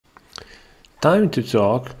time to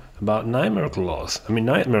talk about nightmare cloth. I mean,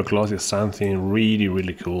 nightmare cloth is something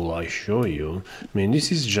really cool. I show you. I mean,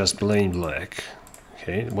 this is just plain black.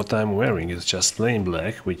 Okay, what I'm wearing is just plain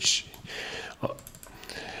black, which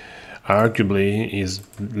arguably is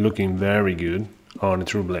looking very good on a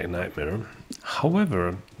true black nightmare.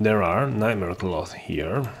 However, there are nightmare cloth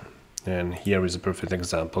here, and here is a perfect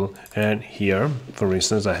example. And here, for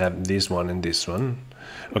instance, I have this one and this one.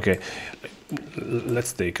 Okay,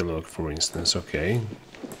 let's take a look, for instance. Okay,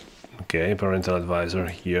 parental advisor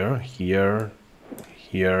here, here,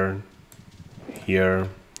 here, here.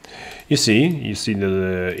 You see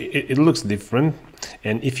it looks different.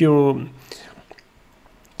 And if you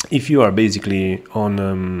are basically on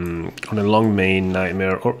a long main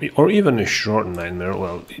nightmare or even a short nightmare,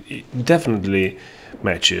 well, it definitely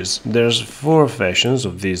matches. There's 4 fashions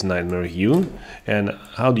of this nightmare hue, and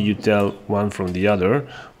how do you tell one from the other?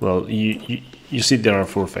 Well, you see there are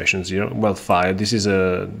 4 fashions here. Well, 5. This is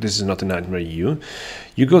not a nightmare hue.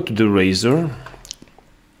 You go to the razor.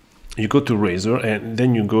 You go to razor, and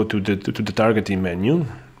then you go to the targeting menu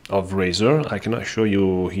of razor. I cannot show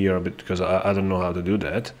you here because I don't know how to do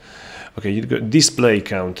that. Okay, you go display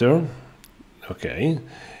counter. Okay,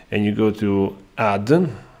 and you go to add,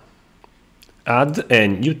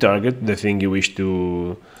 and you target the thing you wish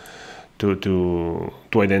to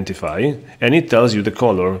identify, and it tells you the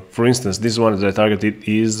color. For instance, this one that I targeted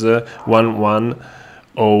is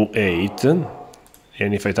 1108,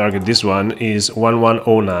 and if I target this one is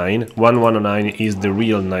 1109. 1109 is the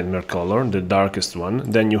real nightmare color, the darkest one.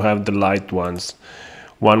 Then you have the light ones,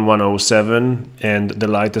 1107, and the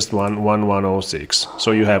lightest one, 1106.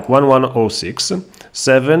 So you have 1106,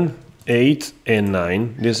 7, 8 and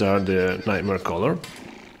 9. These are the nightmare color,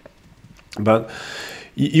 but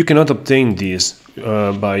you cannot obtain this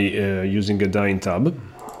by using a die tab,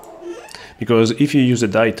 because if you use a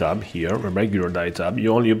die tab here, a regular die tab,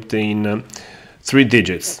 you only obtain 3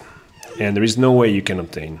 digits, and there is no way you can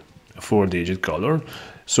obtain a 4-digit color.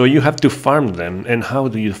 So you have to farm them. And how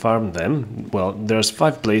do you farm them? Well, there's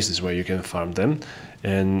 5 places where you can farm them,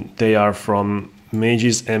 and they are from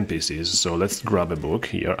Mage's NPCs. So let's grab a book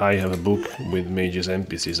here. I have a book with Mage's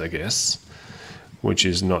NPCs, I guess, which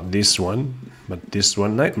is not this one, but this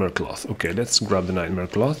one, Nightmare Cloth. Okay, let's grab the Nightmare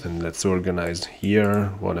Cloth and let's organize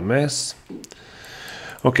here. What a mess.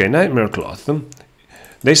 Okay, Nightmare Cloth.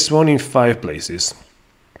 They spawn in 5 places.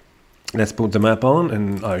 Let's put the map on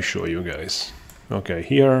and I'll show you guys. Okay,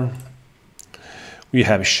 here we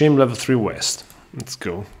have Shame Level 3 West. Let's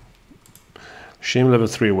go. Shame Level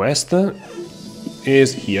 3 West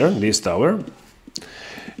is here, this tower.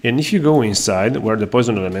 And if you go inside, where the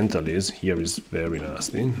poison elemental is, here is very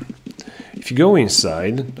nasty. If you go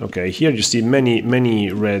inside, okay, here you see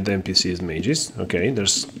many red NPCs mages. Okay,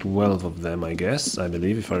 there's 12 of them, I guess, I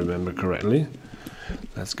believe, if I remember correctly.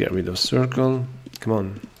 Let's get rid of circle. Come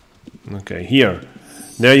on. Okay, here.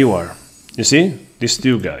 There you are. You see? These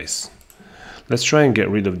 2 guys. Let's try and get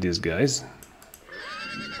rid of these guys.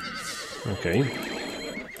 Okay.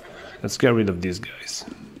 Let's get rid of these guys.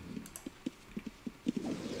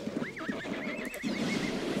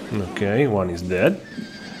 Okay, one is dead.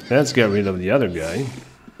 Let's get rid of the other guy.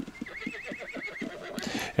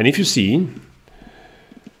 And if you see,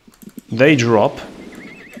 they drop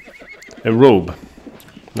a robe.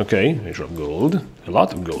 Okay, they drop gold, a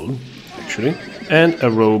lot of gold, actually, and a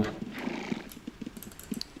robe.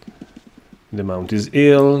 The mount is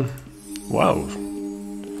ill. Wow.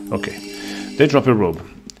 Okay, they drop a robe.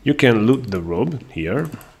 You can loot the robe here.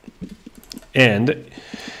 And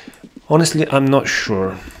honestly, I'm not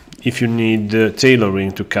sure if you need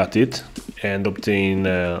tailoring to cut it and obtain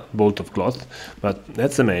a bolt of cloth, but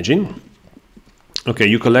let's imagine. Okay,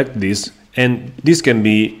 you collect this, and this can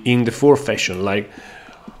be in the 4 fashion, like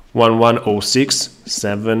 1106,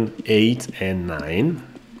 7, 8 and 9.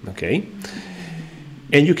 Okay,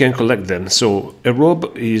 and you can collect them. So a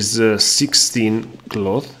robe is 16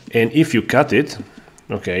 cloth, and if you cut it,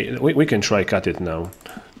 okay, we can try cut it now.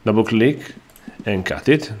 Double click and cut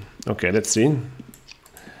it. Okay, let's see.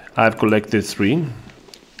 I've collected 3.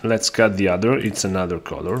 Let's cut the other. It's another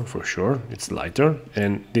color for sure. It's lighter.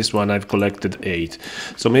 And this one I've collected 8.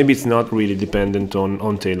 So maybe it's not really dependent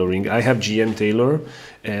on tailoring. I have GM tailor,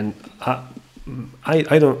 and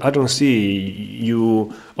I don't see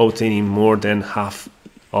you obtaining more than half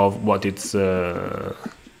of what it's the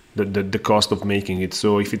cost of making it.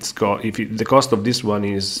 So if the cost of this one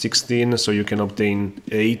is 16, so you can obtain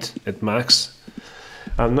 8 at max.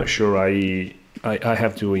 I'm not sure. I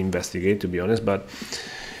have to investigate, to be honest, but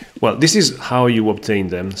well, this is how you obtain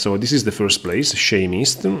them. So this is the first place,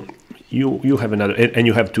 Shamist. You have another, and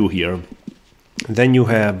you have 2 here. Then you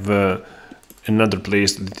have another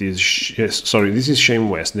place that is sorry, this is Shame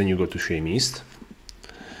West, then you go to Shame East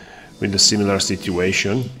with a similar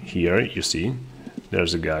situation. Here you see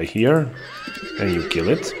there's a guy here and you kill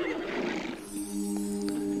it.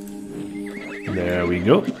 There we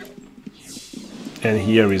go. And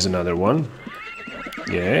here is another one.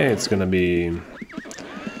 Yeah, it's gonna be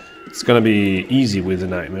easy with the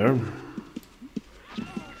nightmare.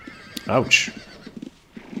 Ouch.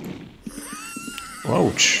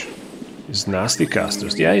 Ouch. It's nasty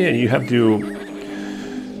casters. Yeah, you have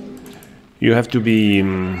to be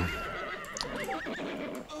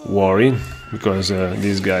worried because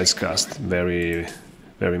these guys cast very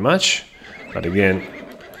much. But again,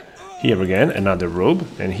 here again another robe,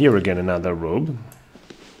 and here again another robe.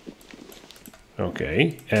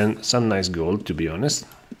 Okay, and some nice gold, to be honest.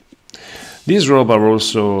 These robes are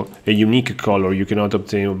also a unique color you cannot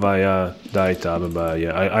obtain via dye tab, but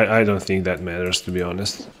yeah, I don't think that matters, to be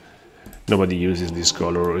honest. Nobody uses this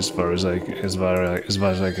color as far as I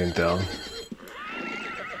can tell.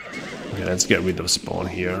 Okay, let's get rid of spawn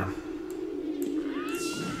here.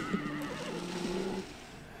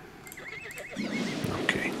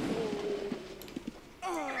 Okay.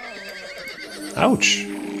 Ouch!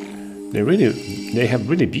 They have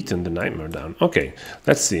really beaten the nightmare down. Okay,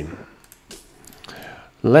 let's see.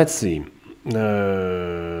 Let's see.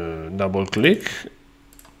 Double click.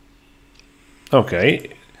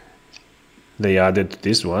 Okay. They added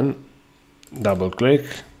this one. Double click.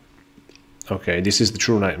 Okay, this is the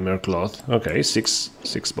true nightmare cloth. Okay, six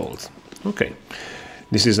bolts. Okay.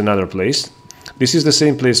 This is another place. This is the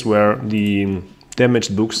same place where the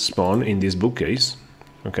damaged books spawn in this bookcase.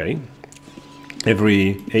 Okay.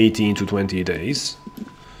 Every 18 to 20 days.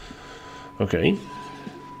 Okay.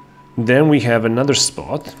 Then we have another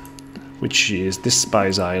spot, which is this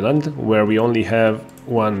Spice Island, where we only have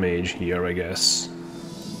one mage here, I guess.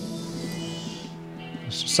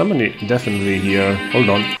 Somebody definitely here. Hold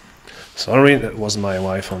on. Sorry, that was my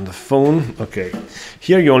wife on the phone. Okay.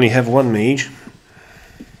 Here you only have one mage.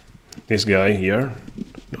 This guy here.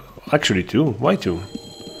 Actually two. Why two?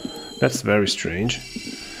 That's very strange.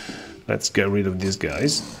 Let's get rid of these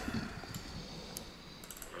guys.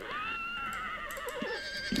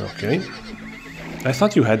 Okay. I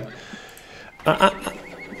thought you had...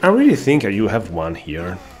 I really think you have one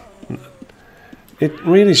here. It's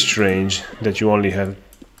really strange that you only have...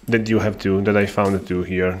 have two, that I found two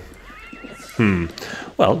here.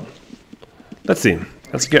 Well, let's see.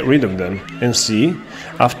 Let's get rid of them and see.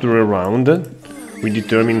 After a round, we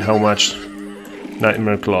determine how much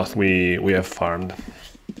nightmare cloth we have farmed.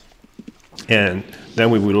 And then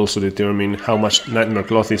we will also determine how much nightmare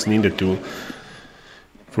cloth is needed to,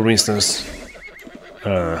 for instance,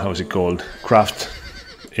 how is it called? Craft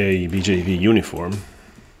a BJV uniform.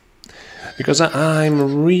 Because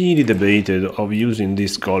I'm really debated of using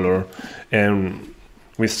this color and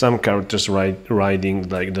with some characters riding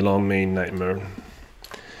like the long mane nightmare.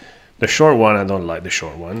 The short one, I don't like the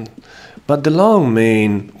short one. But the long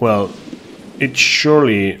mane, well, it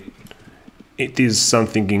is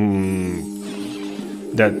something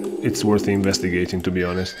that it's worth investigating, to be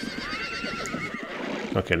honest.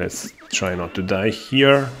 Okay, let's try not to die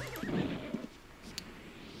here.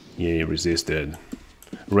 Yeah, he resisted.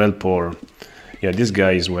 Relpor. Yeah, this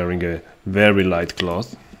guy is wearing a very light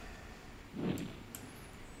cloth.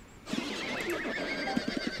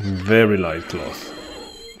 Very light cloth.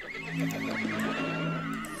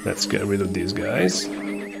 Let's get rid of these guys.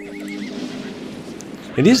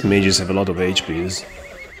 And these mages have a lot of HPs.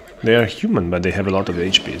 They are human, but they have a lot of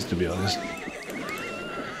HPs, to be honest.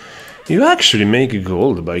 You actually make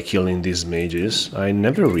gold by killing these mages. I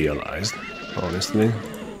never realized, honestly.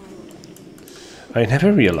 I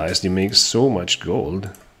never realized you make so much gold.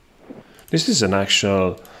 This is an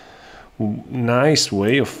actual nice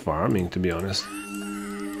way of farming, to be honest.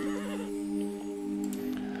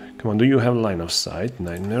 Come on, do you have line of sight,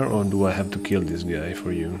 Nightmare, or do I have to kill this guy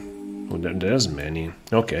for you? Oh, there's many.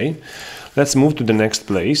 Okay, let's move to the next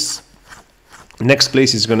place. Next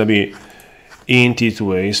place is gonna be in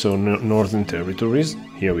T2A, so Northern Territories.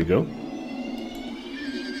 Here we go.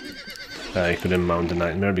 I couldn't mount the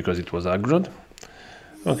Nightmare because it was aggroed.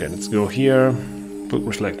 Okay, let's go here, put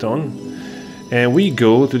Reflect on, and we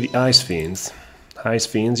go to the Ice Fiends. Ice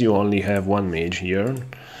Fiends, you only have one mage here.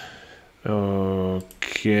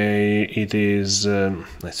 Okay, it is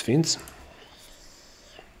Ice Fiends.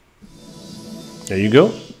 There you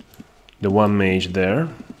go, the one mage there.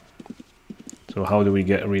 So how do we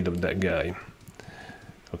get rid of that guy?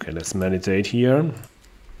 Okay, let's meditate here.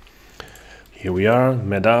 Here we are,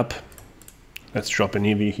 med up. Let's drop an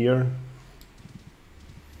EV here.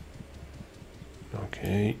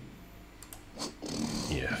 Okay.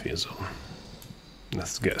 fizzle.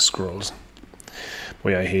 Let's get scrolls.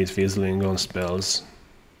 Boy, I hate fizzling on spells.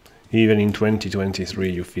 Even in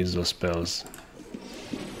 2023 you fizzle spells.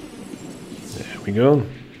 There we go.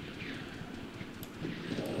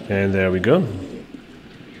 And there we go.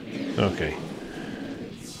 Okay.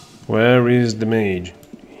 Where is the mage?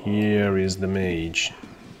 Here is the mage.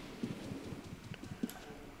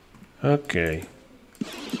 Okay.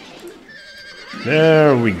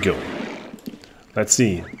 There we go. Let's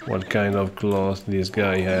see what kind of cloth this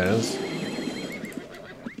guy has.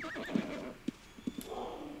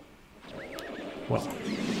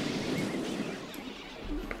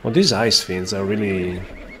 Well, these ice fiends are really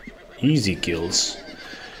easy kills.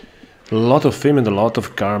 A lot of fame and a lot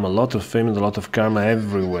of karma, a lot of fame and a lot of karma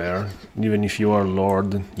everywhere, even if you are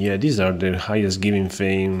lord. Yeah, these are the highest giving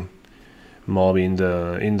fame mob in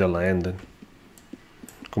the land.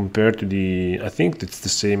 Compared to the, I think it's the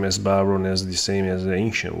same as Baron, as the same as the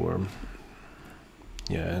Ancient Worm.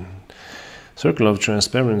 Yeah, Circle of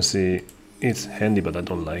Transparency, it's handy, but I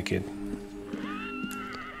don't like it.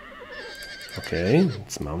 Okay,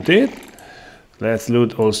 let's mount it. Let's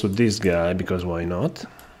loot also this guy, because why not?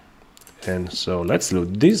 And so let's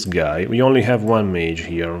loot this guy. We only have one mage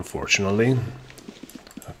here, unfortunately.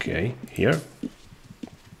 Okay, here.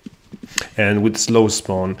 And with slow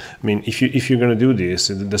spawn, I mean, if you're gonna do this,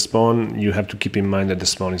 the spawn, you have to keep in mind that the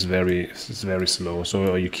spawn is very slow.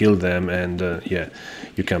 So you kill them, and yeah,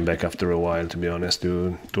 you come back after a while. To be honest,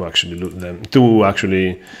 to actually loot them, to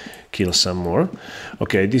actually kill some more.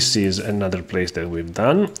 Okay, this is another place that we've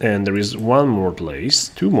done, and there is one more place,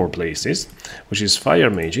 two more places, which is fire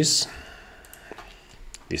mages.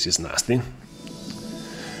 This is nasty.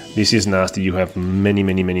 This is nasty. You have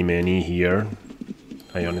many here.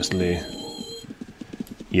 I honestly,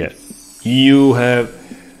 yeah, you have.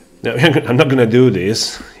 No, I'm not gonna do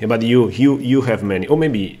this. Yeah, but you have many. Or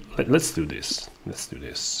maybe let's do this. Let's do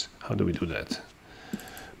this. How do we do that?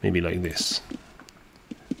 Maybe like this.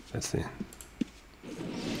 Let's see.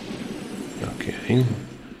 Okay.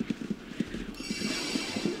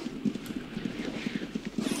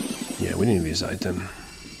 Yeah, we need this item.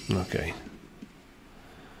 Okay.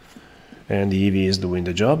 And the EV is doing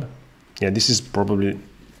the job. Yeah, this is probably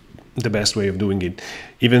the best way of doing it.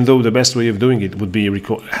 Even though the best way of doing it would be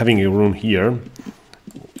having a room here,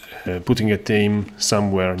 putting a tame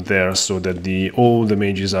somewhere there so that all the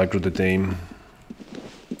mages aggro the tame.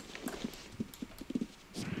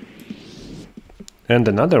 And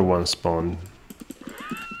another one spawned.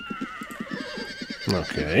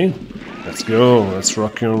 Okay, let's go, let's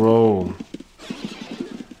rock and roll.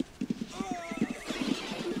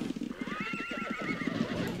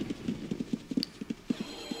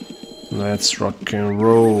 Let's rock and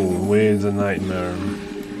roll with the nightmare.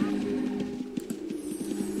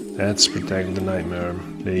 Let's protect the nightmare,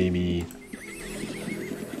 baby.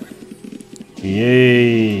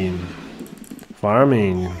 Yay!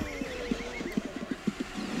 Farming.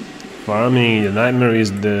 Farming, the nightmare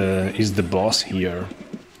is the boss here.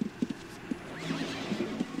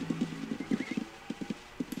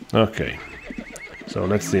 Okay, so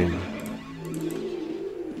let's see.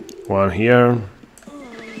 One here.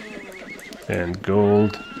 And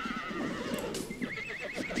gold.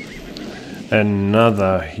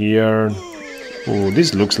 Another here. Oh,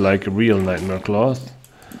 this looks like a real nightmare cloth.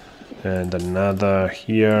 And another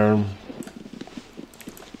here.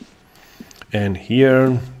 And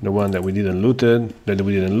here, the one that we didn't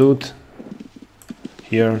loot.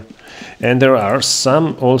 Here. And there are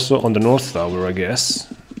some also on the North Tower, I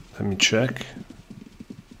guess. Let me check.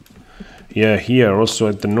 Yeah, here, also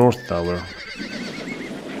at the North Tower.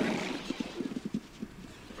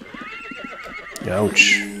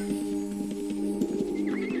 Ouch.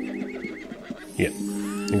 Yeah,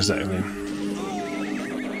 exactly.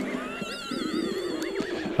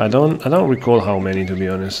 I don't recall how many, to be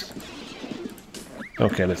honest.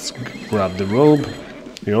 Okay, let's grab the robe.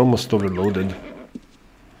 We're almost overloaded.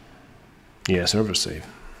 Yeah, server save.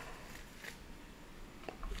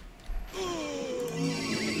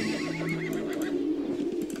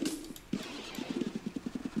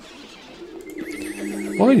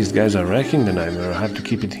 Boy, these guys are wrecking the nightmare. I have to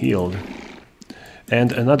keep it healed.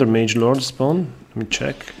 And another mage lord spawn. Let me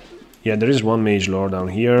check. Yeah, there is one mage lord down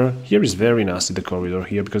here. Here is very nasty, the corridor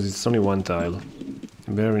here, because it's only one tile.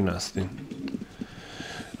 Very nasty.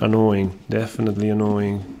 Annoying. Definitely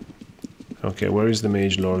annoying. Okay, where is the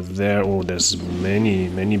mage lord? There. Oh, there's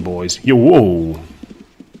many boys. Yo, whoa!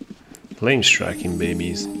 Flame striking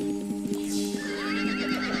babies.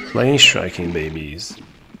 Flame striking babies.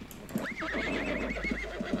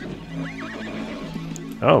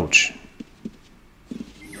 Ouch.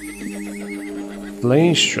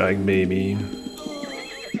 Flame Strike, baby.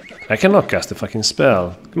 I cannot cast a fucking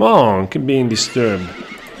spell. Come on, keep being disturbed.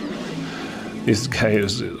 This guy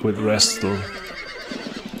is with Wrestle.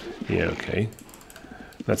 Yeah, okay.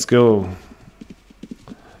 Let's go.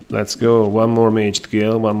 Let's go. One more mage to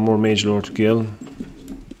kill, one more mage lord to kill.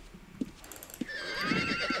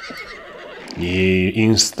 Yeah,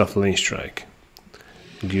 insta Flame Strike.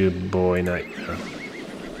 Good boy, Nightmare.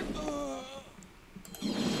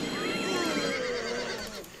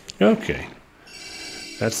 Okay.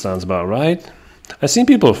 That sounds about right. I've seen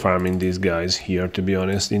people farming these guys here, to be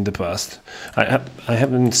honest, in the past. I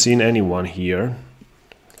haven't seen anyone here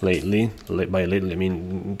lately. By lately, I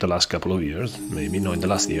mean the last couple of years, maybe, no, in the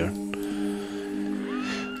last year.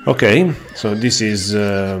 Okay, so this is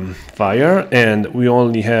fire, and we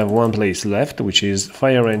only have one place left, which is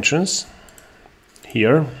fire entrance.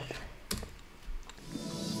 Here.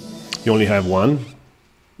 You only have one.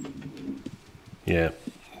 Yeah.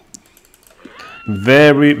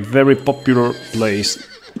 Very, very popular place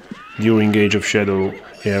during Age of Shadow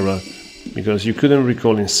era, because you couldn't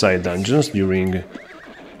recall inside dungeons during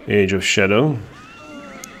Age of Shadow.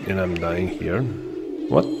 And I'm dying here.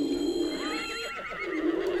 What?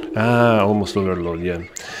 Ah, almost Overlord, yeah.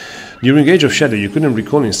 During Age of Shadow you couldn't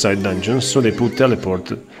recall inside dungeons, so they put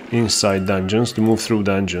teleport inside dungeons to move through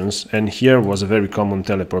dungeons, and here was a very common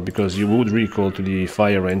teleport, because you would recall to the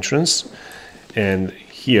fire entrance, and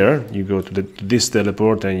here you go to this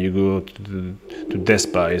teleport and you go to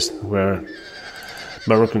Despise, where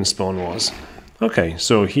Baroque spawn was. Okay,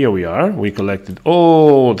 so here we are. We collected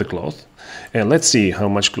all the cloth, and let's see how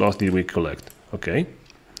much cloth did we collect. Okay,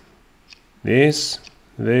 this,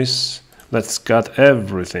 let's cut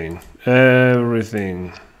everything,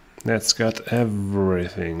 let's cut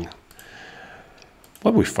everything.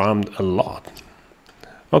 But we farmed a lot.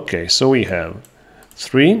 Okay, so we have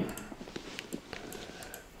 3,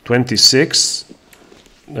 26,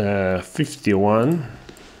 51,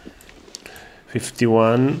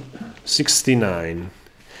 69.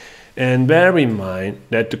 And bear in mind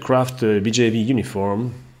that to craft a BJV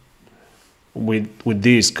uniform with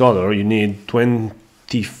this color you need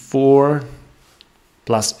 24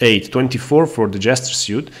 plus 8, 24 for the Jester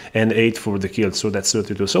suit and 8 for the kilt, so that's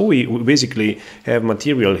 32. So we basically have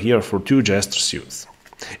material here for 2 Jester suits.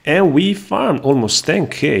 And we farmed almost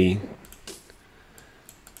 10k.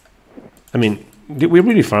 I mean, did we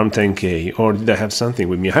really farm 10k, or did I have something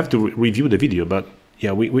with me? I have to review the video, but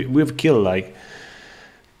yeah, we've killed like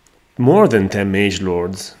more than 10 mage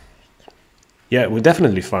lords. Yeah, we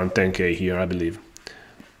definitely farmed 10k here, I believe.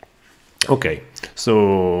 Okay,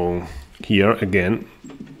 so here again,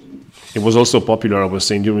 it was also popular, I was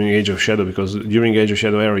saying, during Age of Shadow, because during Age of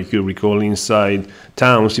Shadow era you could recall inside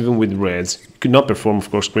towns, even with reds. You could not perform, of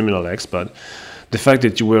course, Criminal X, but the fact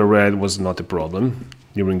that you were red was not a problem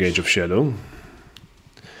during Age of Shadow.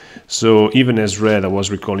 So even as red, I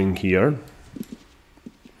was recalling here.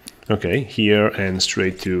 Okay, here and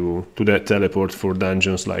straight to that teleport for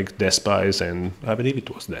dungeons like Despise, and I believe it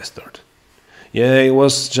was Destard. Yeah, it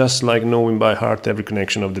was just like knowing by heart every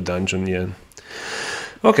connection of the dungeon, yeah.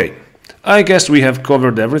 Okay, I guess we have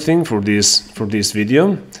covered everything for this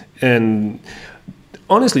video, and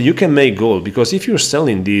honestly, you can make gold, because if you're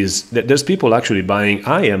selling these, there's people actually buying.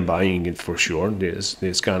 I am buying it for sure,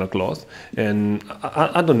 this kind of cloth, and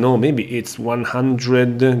I don't know, maybe it's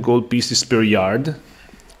 100 gold pieces per yard.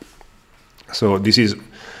 So this is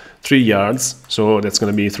 3 yards, so that's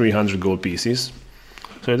going to be 300 gold pieces.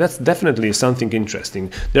 So that's definitely something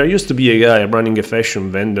interesting. There used to be a guy running a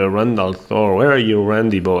fashion vendor, Randall Thor. Where are you,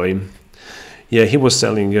 Randy boy? Yeah, he was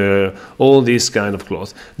selling all this kind of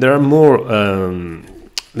cloth. There are more,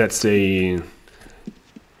 let's say,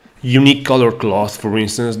 unique color cloth. For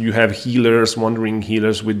instance, you have healers, wandering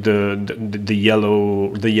healers with the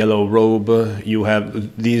yellow robe. You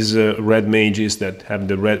have these red mages that have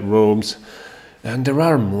the red robes. And there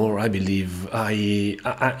are more, I believe.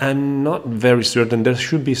 I'm not very certain. There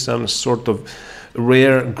should be some sort of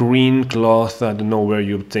rare green cloth. I don't know where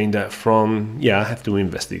you obtain that from. Yeah, I have to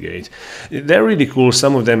investigate. They're really cool.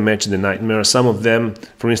 Some of them match the Nightmare. Some of them,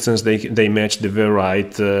 for instance, they match the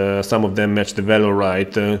Verite. Some of them match the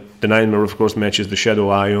Valorite. The Nightmare, of course, matches the Shadow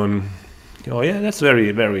Ion. Oh yeah, that's very,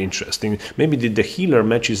 very interesting. Maybe the healer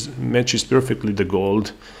matches perfectly the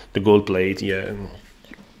gold plate. Yeah.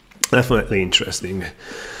 Definitely interesting.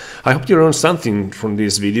 I hope you learned something from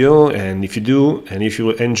this video, and if you do, and if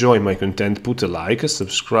you enjoy my content, put a like,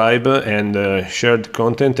 subscribe, and share the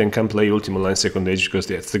content, and come play Ultima Online Second Age, because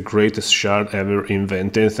that's the greatest shard ever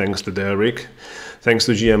invented. Thanks to Derek, thanks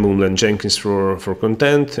to GM Umland Jenkins for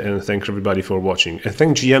content, and thanks everybody for watching. And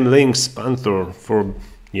thank GM Links Panther for,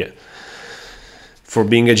 yeah. for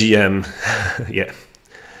being a GM. Yeah.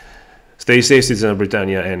 Stay safe, citizen of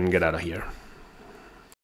Britannia, and get out of here.